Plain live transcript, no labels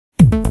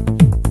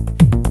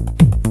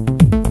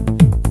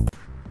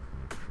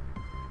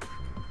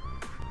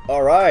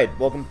Alright,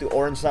 welcome to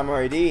Orange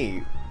Samurai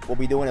D. We'll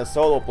be doing a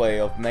solo play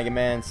of Mega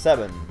Man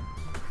 7.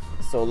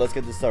 So let's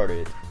get this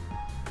started.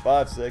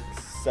 5, 6,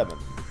 7.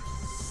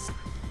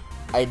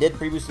 I did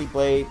previously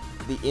play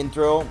the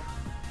intro.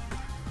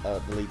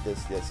 Delete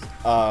this, yes.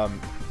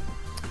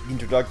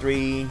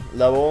 Introductory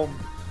level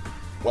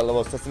while I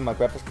was testing my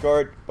graphics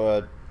card,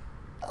 but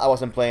I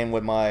wasn't playing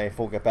with my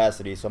full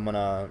capacity, so I'm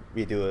gonna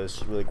redo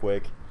this really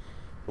quick.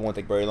 It won't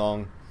take very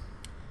long.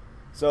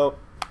 So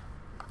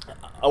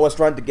I was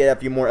trying to get a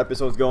few more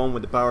episodes going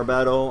with the power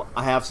battle.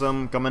 I have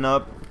some coming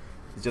up.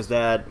 It's just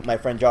that my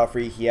friend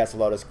Joffrey, he has a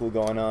lot of school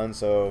going on,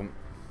 so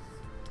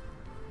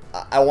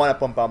I want to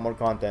pump out more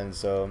content,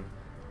 so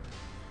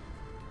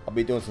I'll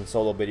be doing some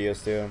solo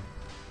videos too.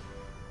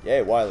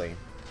 Yay, Wiley.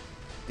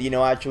 Do you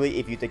know, actually,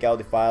 if you take out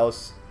the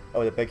files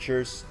of the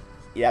pictures,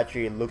 it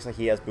actually looks like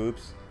he has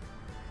boobs?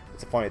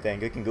 It's a funny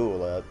thing. You can Google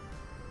that.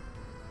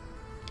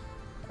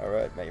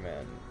 Alright, Mega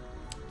Man.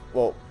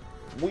 Well,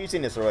 we've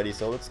seen this already,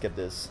 so let's skip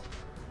this.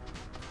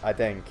 I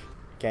think.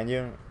 Can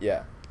you?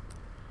 Yeah.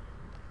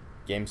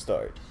 Game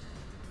start.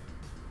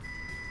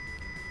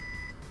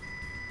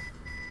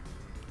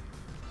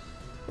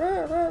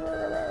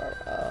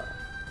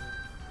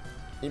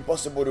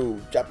 Impossible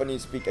to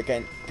Japanese speak. I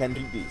can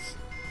read this.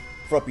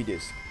 Floppy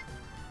disk.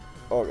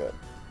 Oh god.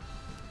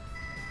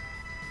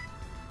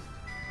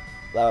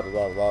 Blah blah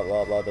blah blah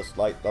blah blah. That's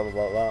light. Blah blah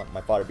blah blah.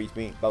 My father beats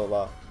me. Blah blah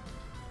blah.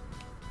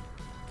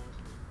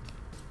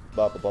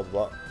 Blah blah blah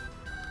blah.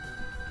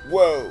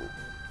 Whoa!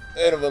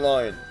 End of the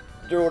line.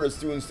 Your order is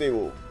too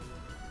unstable.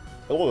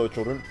 Hello there,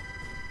 children.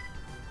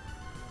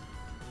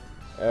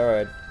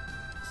 Alright.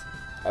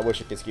 I wish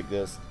I could skip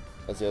this.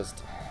 It's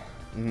just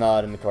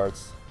not in the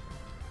cards.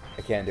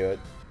 I can't do it.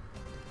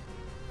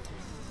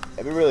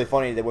 It'd be really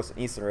funny if there was an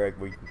Easter egg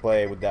we could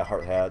play with that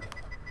hard hat.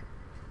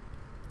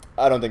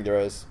 I don't think there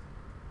is.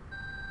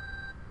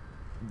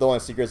 The only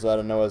secrets that I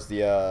don't know is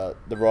the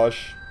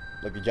rush,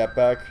 like the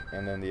jetpack,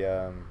 and then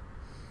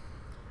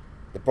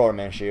the Proto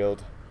Man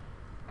shield.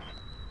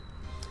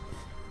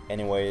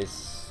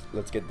 Anyways,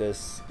 let's get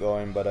this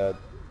going, but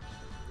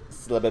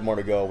it's a little bit more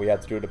to go. We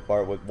have to do the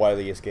part with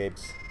Wily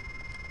escapes.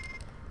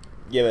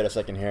 Give it a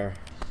second here.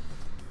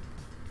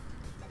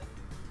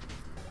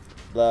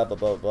 Blah blah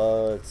blah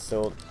blah. It's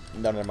still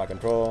not under my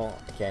control.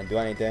 I can't do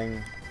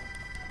anything.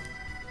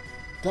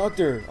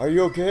 Doctor, are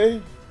you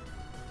okay?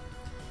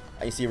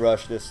 I see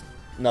Rush just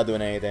not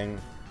doing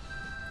anything.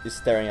 Just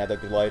staring at the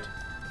light.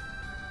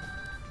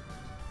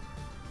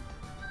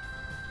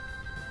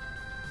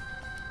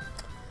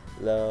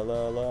 La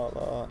la la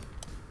la.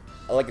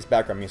 I like his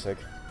background music.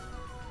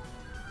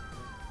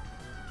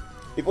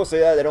 People say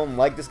that they don't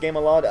like this game a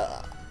lot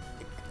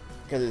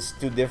because it's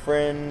too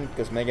different,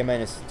 because Mega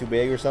Man is too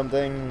big or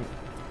something.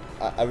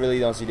 I really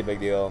don't see the big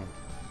deal.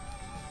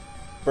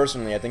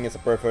 Personally, I think it's a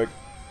perfect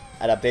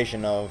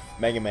adaptation of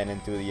Mega Man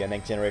into the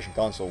next generation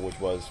console, which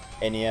was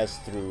NES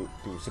through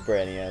to Super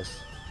NES.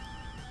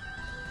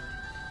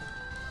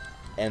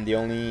 And the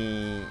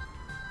only...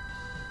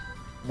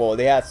 well,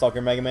 they had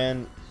Soccer Mega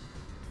Man,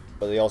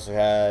 but they also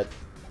had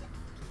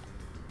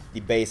the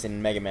base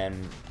in Mega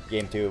Man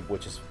GameCube,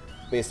 which is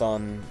based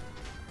on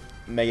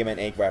Mega Man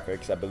 8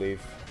 graphics, I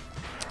believe.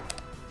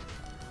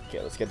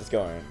 Okay, let's get this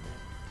going.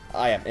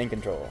 I am in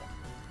control.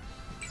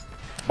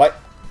 Bye!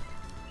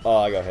 Oh,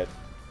 I got hit.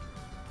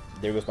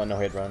 There goes my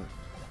no-hit run.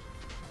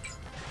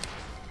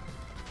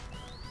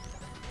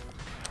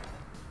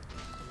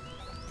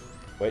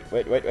 Wait,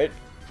 wait, wait, wait.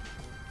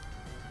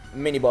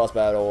 Mini boss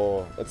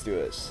battle. Let's do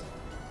this.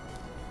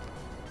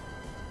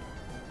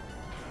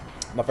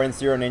 My friend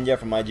Zero Ninja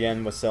from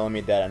IGN was telling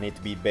me that I need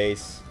to be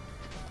base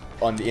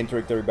on the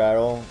introductory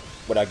battle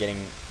without getting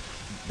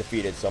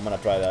defeated, so I'm gonna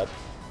try that.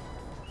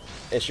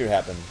 It should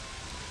happen.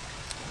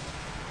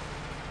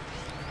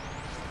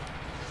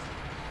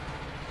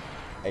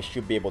 I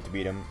should be able to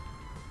beat him.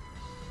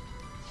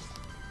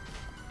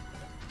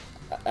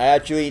 I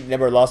actually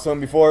never lost to him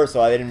before,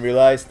 so I didn't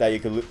realize that you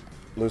could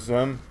lose to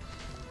him,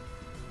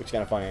 which is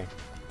kind of funny.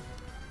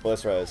 But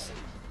let's try this.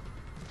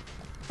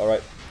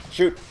 Alright,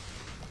 shoot!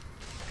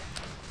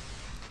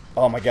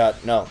 Oh my god,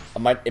 no.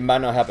 It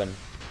might not happen.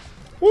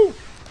 Woo!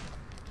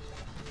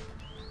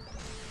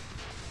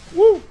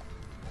 Woo!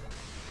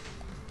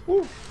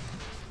 Woo!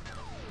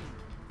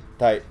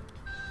 Tight.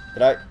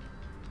 Did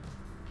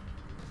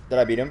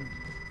I beat him?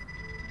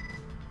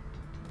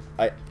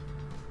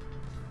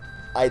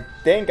 I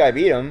think I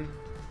beat him,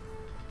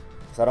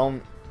 because I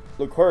don't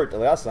look hurt the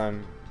last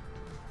time.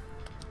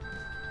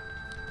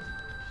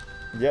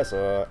 Yeah,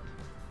 so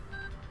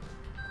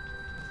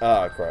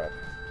ah, crap.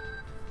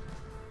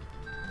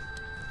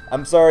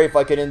 I'm sorry if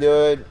I couldn't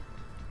do it.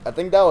 I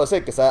think that was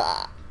it, because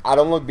I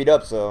don't look beat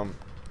up, so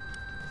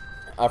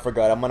I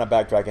forgot. I'm gonna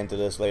backtrack into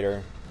this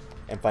later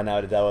and find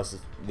out if that was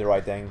the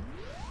right thing.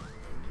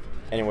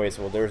 Anyways,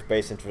 well, there's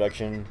base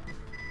introduction.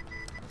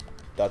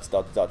 Dots,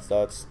 dots, dots,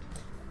 dots.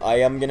 I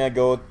am gonna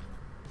go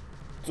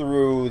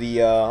through the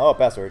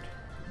password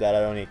that I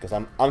don't need, because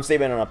I'm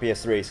saving on a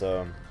PS3,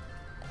 so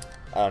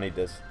I don't need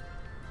this.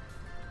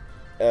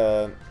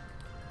 What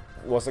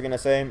was I gonna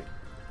say?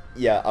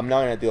 Yeah, I'm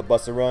not gonna do a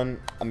Buster run.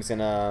 I'm just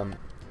gonna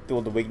do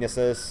all the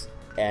weaknesses,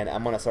 and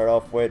I'm gonna start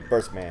off with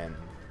Burst Man.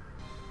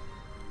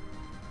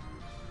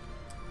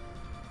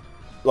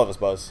 Love this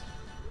boss.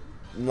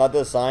 Not the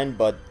design,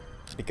 but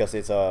because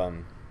it's a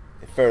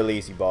fairly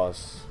easy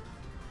boss.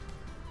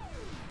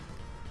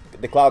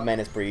 The Cloud Man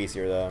is pretty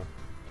easier though.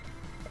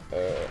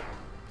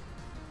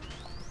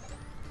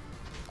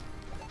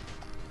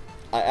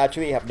 I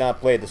actually have not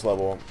played this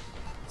level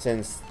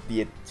since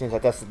I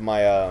tested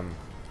my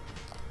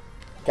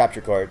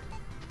capture card.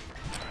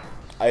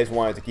 I just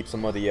wanted to keep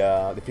some of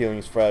the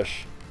feelings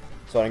fresh,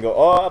 so I can go,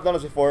 oh, I've done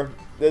this before.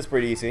 This is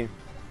pretty easy.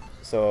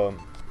 So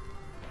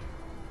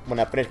when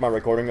I finish my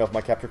recording of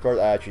my capture card,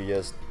 I actually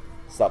just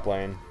stop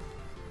playing.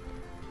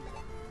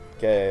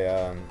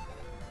 Okay,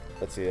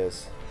 let's see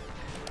this.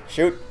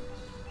 Shoot!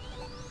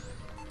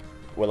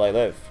 Will I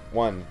live?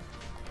 1.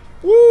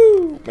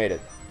 Woo! Made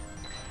it.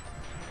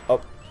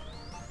 Oh.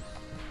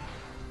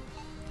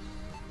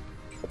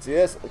 Let's see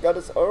this. I got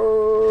this.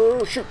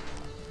 Oh, shoot!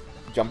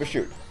 Jump and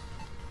shoot.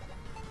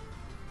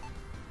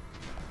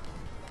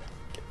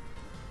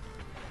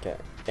 Okay.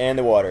 And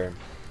the water.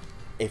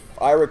 If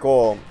I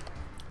recall,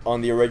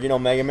 on the original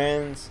Mega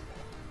Man's,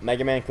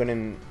 Mega Man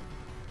couldn't,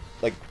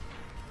 like,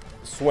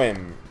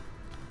 swim.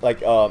 Like,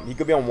 he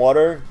could be on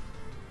water,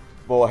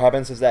 but what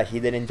happens is that he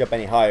didn't jump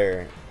any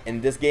higher.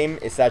 In this game,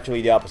 it's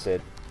actually the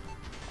opposite.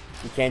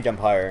 He can't jump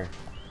higher.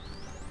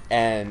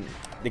 And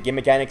the game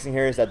mechanics in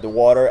here is that the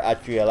water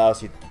actually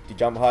allows you to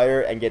jump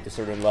higher and get to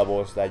certain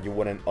levels that you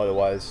wouldn't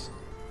otherwise.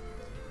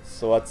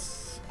 So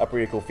that's a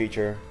pretty cool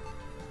feature.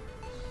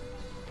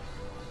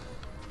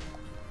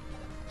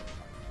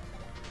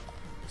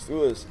 Let's do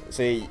this.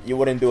 See, you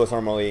wouldn't do this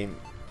normally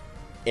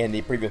in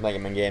the previous Mega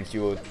Man games.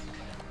 You would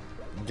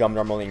jump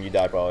normally and you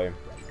die probably.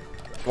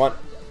 Come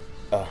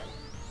on.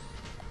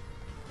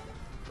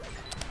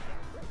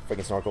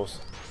 Freaking snorkels.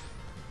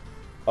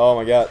 Oh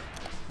my god.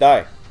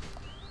 Die.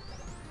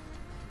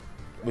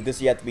 With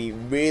this you have to be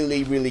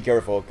really, really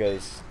careful,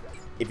 because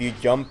if you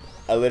jump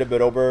a little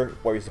bit over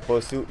where you're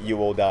supposed to, you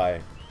will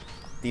die.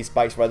 These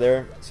spikes right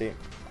there, see?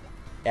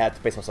 I have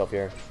to place myself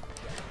here.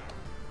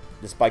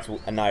 The spikes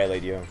will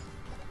annihilate you.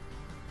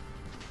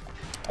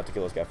 I have to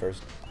kill this guy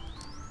first.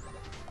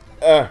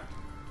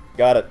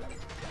 Got it.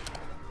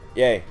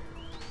 Yay.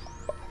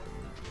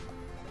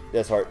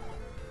 This heart.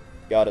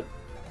 Got it.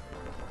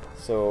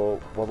 So,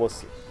 what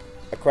was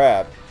a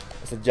crab?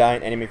 It's a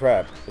giant enemy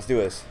crab. Let's do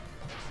this.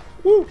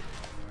 Woo!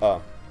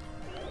 Oh.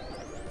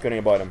 Couldn't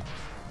even bite him.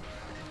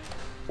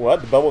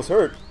 What? The bubbles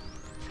hurt.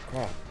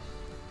 Crap.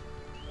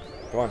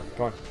 Come on,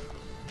 come on.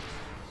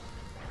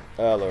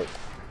 Oh, Lord.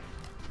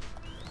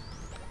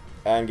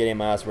 I'm getting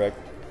my ass wrecked.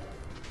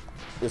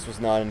 This was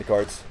not in the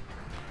cards.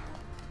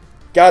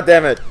 God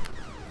damn it!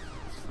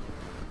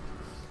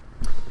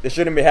 This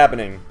shouldn't be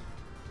happening.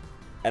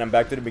 And I'm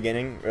back to the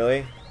beginning? Really?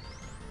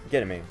 You're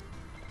kidding me.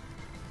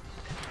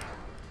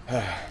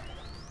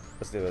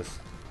 Let's do this.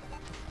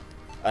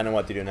 I know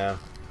what to do now.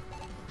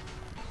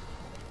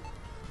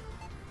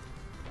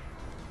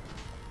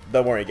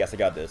 Don't worry, guys, I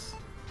got this.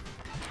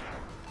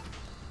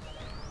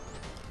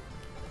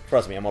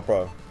 Trust me, I'm a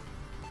pro.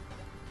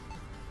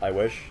 I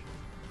wish.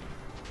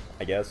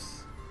 I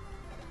guess.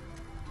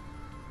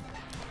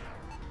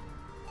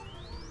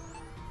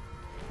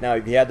 Now,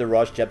 if you had the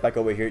Rush jetpack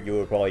over here, you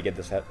would probably get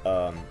this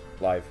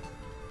live.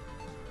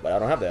 But I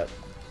don't have that.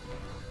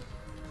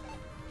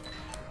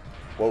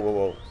 Whoa, whoa,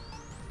 whoa.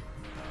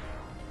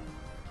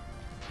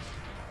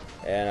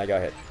 And I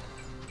got hit.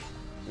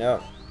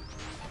 No.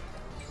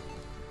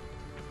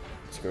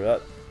 Screw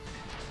that.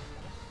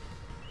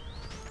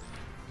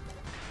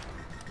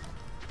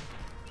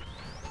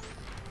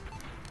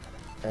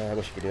 I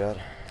wish I could do that.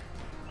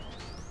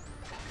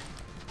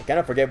 I kind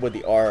of forget what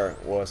the R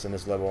was in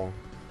this level.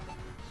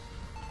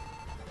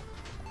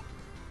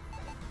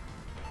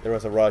 There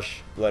was a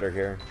rush letter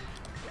here.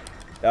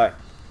 Die.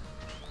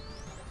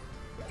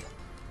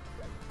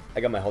 I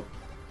got my health.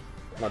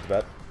 Not too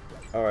bad.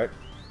 Alright.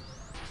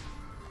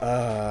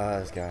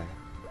 This guy.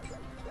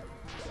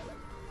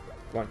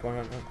 Come on, come on, come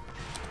on, come on.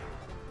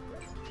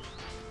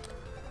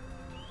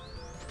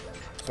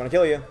 Just wanna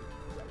kill you.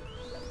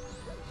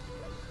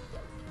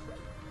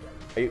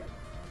 Are you?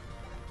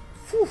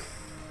 Whew.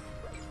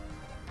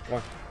 Come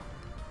on.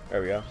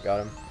 There we go.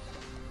 Got him.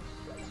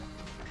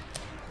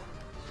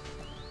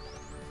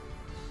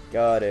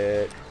 Got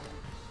it.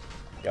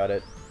 Got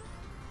it.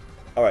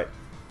 Alright.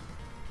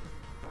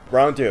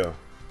 Round 2.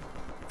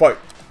 Fight!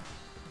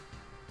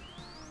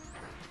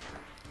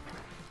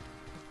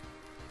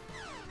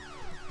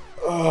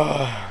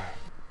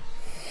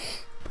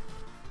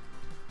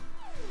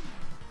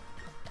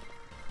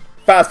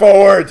 Fast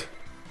forward!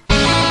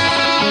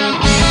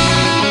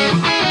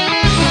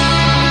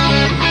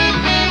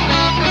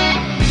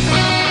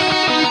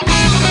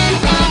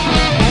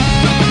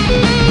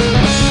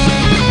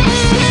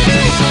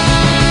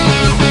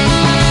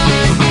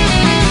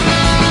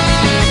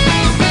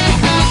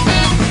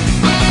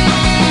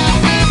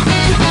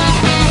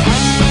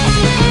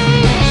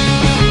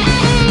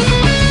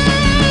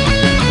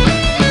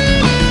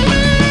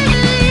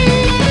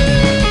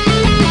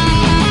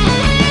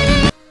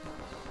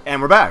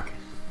 back.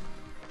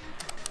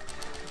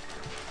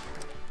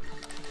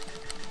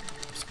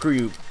 Screw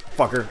you,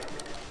 fucker.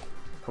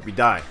 Hope you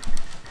die.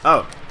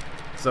 Oh,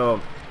 so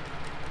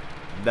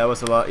that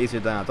was a lot easier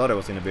than I thought it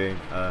was gonna be.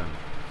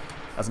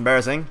 That's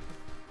embarrassing.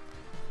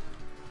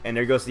 And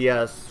there goes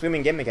the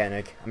swimming game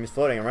mechanic. I'm just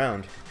floating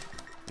around,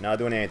 not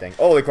doing anything.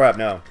 Holy crap!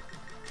 No.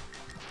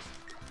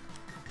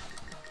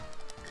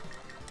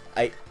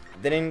 I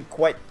didn't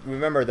quite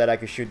remember that I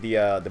could shoot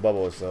the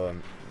bubbles, so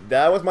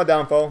that was my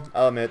downfall.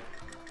 I'll admit.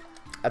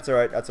 That's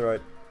alright. That's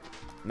alright.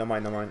 No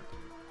mind. No mind.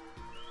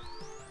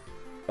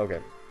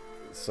 Okay,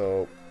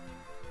 so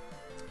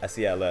I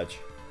see a ledge.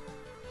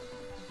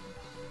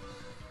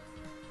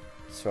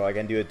 So I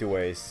can do it two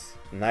ways.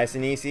 Nice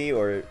and easy,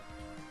 or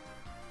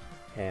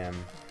ham.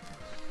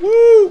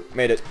 Woo!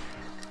 Made it.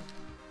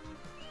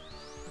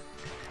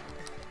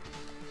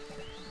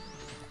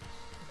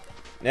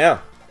 No,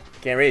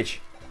 can't reach.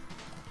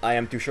 I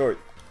am too short.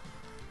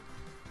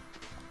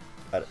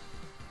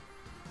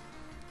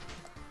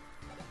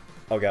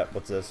 Oh god,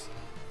 what's this?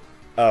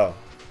 Oh,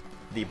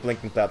 the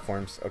blinking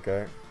platforms.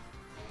 Okay.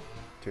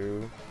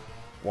 2,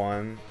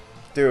 1,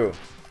 2.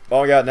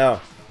 Oh my god,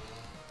 no.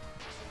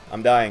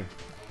 I'm dying.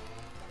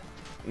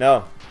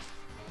 No.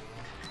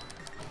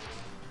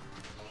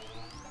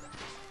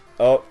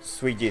 Oh,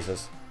 sweet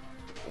Jesus.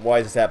 Why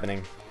is this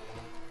happening?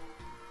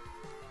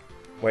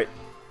 Wait.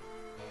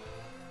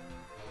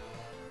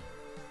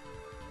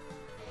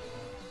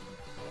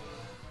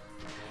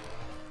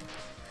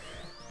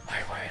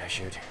 Why did I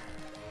shoot?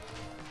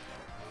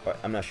 But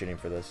I'm not shooting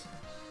for this.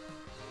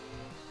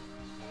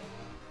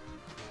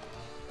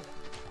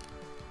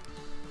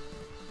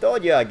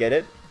 Told you I get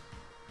it.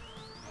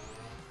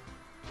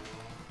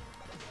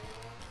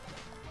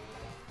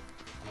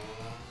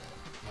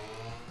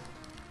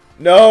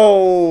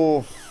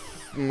 No,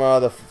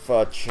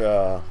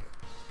 motherfucker.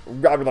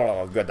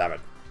 God damn it.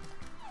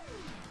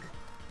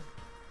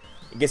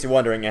 I guess you're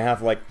wondering, I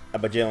have like a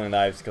bajillion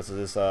lives because of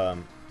this.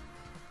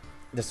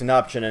 There's an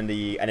option in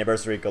the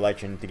anniversary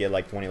collection to get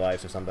like 20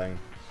 lives or something.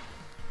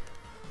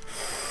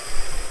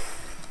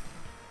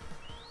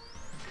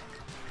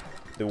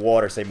 The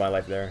water saved my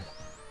life there.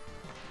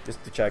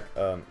 Just to check.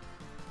 No,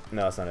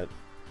 that's not it.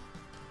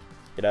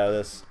 Get out of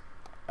this.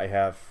 I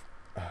have.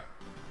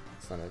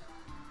 That's not it.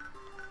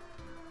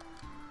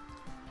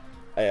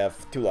 I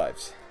have 2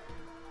 lives.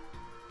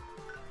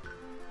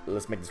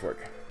 Let's make this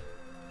work.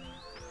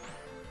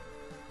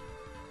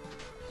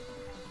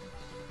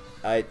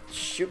 I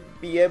should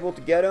be able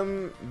to get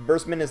him.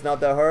 Burstman is not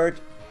that hard.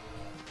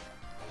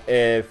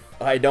 If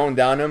I don't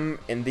down him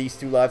in these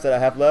 2 lives that I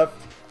have left,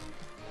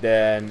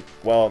 then,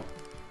 well,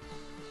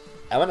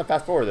 I want to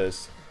fast forward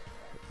this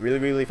really,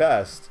 really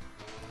fast.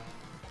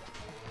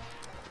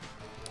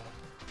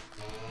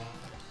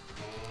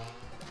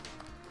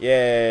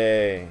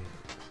 Yay!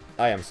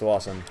 I am so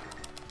awesome.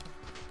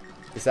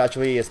 This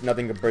actually is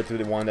nothing compared to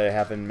the one that I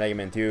have in Mega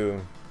Man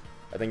 2.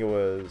 I think it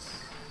was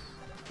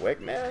Quick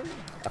Man?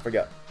 I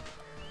forgot.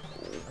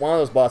 One of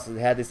those bosses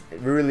had this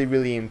really,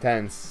 really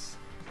intense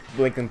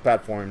blinking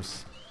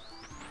platforms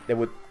that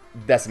would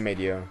decimate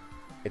you.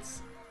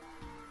 It's...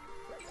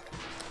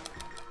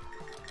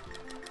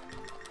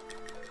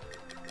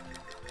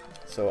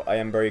 So I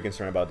am very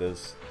concerned about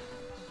this.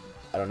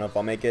 I don't know if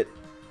I'll make it.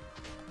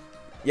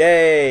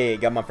 Yay!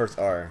 Got my first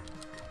R.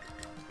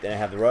 Then I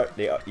have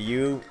the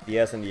U, the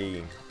S, and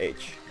the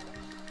H.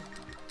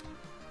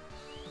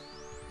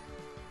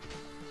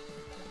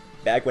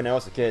 Back when I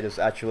was a kid, it was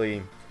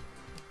actually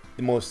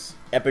the most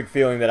epic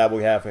feeling that I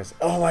would have is,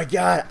 oh my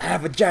god, I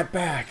have a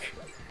jetpack!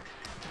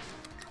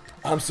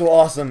 I'm so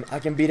awesome, I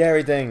can beat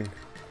everything!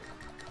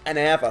 And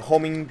I have a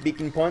homing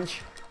beacon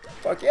punch?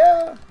 Fuck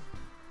yeah!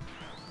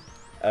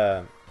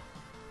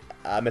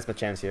 I missed my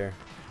chance here.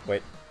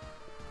 Wait.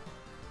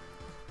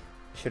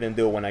 Shouldn't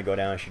do it when I go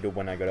down, I should do it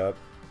when I go up.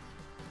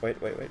 Wait.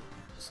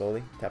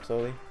 Slowly. Tap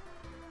slowly.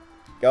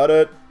 Got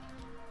it!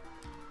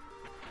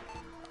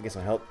 Get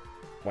some help.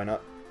 Why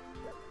not?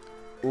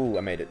 Ooh,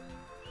 I made it.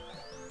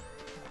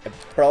 I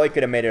probably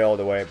could have made it all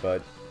the way,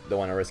 but don't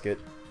want to risk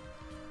it.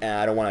 And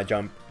I don't want to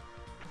jump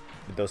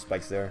with those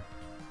spikes there.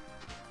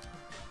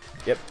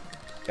 Yep.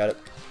 Got it.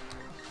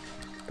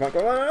 Come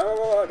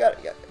on.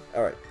 Got it.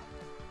 Alright.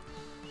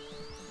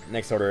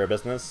 Next order of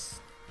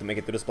business, to make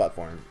it to this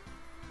platform.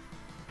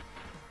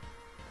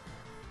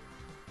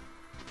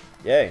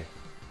 Yay.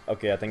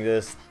 Okay, I think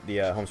this is the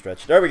home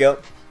stretch. There we go.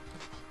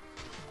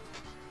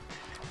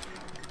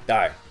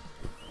 Die.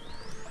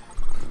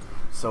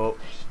 So,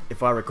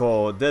 if I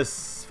recall,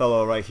 this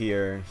fellow right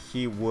here,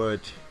 he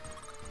would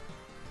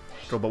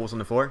throw bubbles on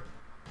the floor,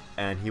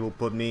 and he will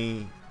put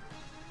me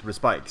through the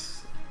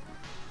spikes.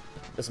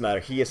 Doesn't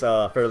matter. He is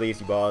a fairly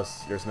easy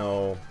boss. There's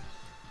no...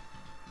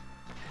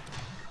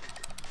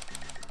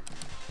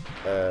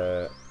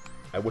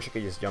 I wish I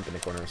could just jump in the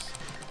corners.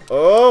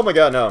 Oh my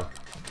god, no.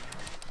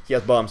 He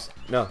has bombs.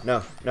 No.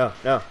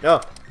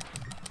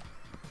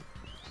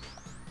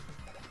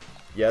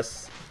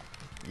 Yes.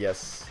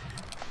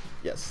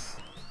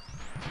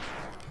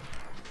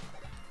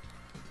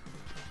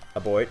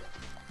 Avoid.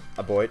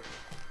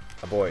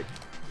 Avoid.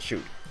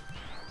 Shoot.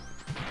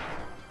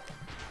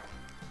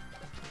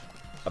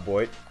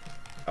 Avoid.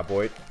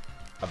 Avoid.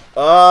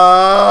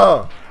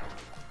 Oh!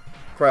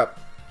 Crap.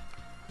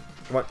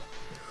 Come on.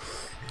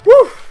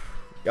 Woo!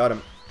 Got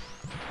him.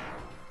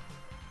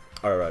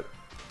 Alright.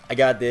 I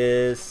got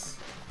this.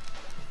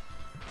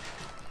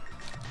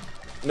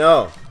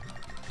 No.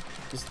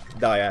 Just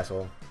die,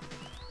 asshole.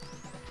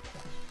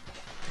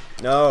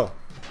 No.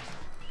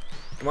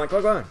 Come on, come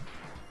on, come on.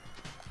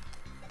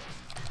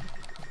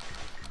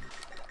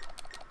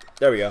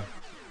 There we go.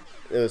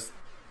 It was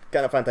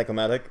kind of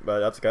anticlimactic, but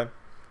that's okay.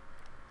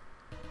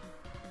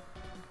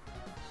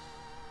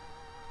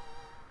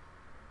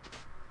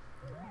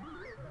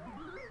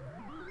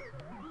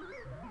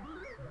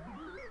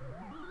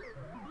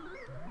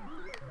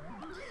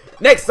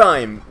 Next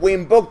time, we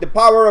invoke the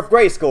power of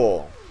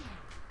Grayskull.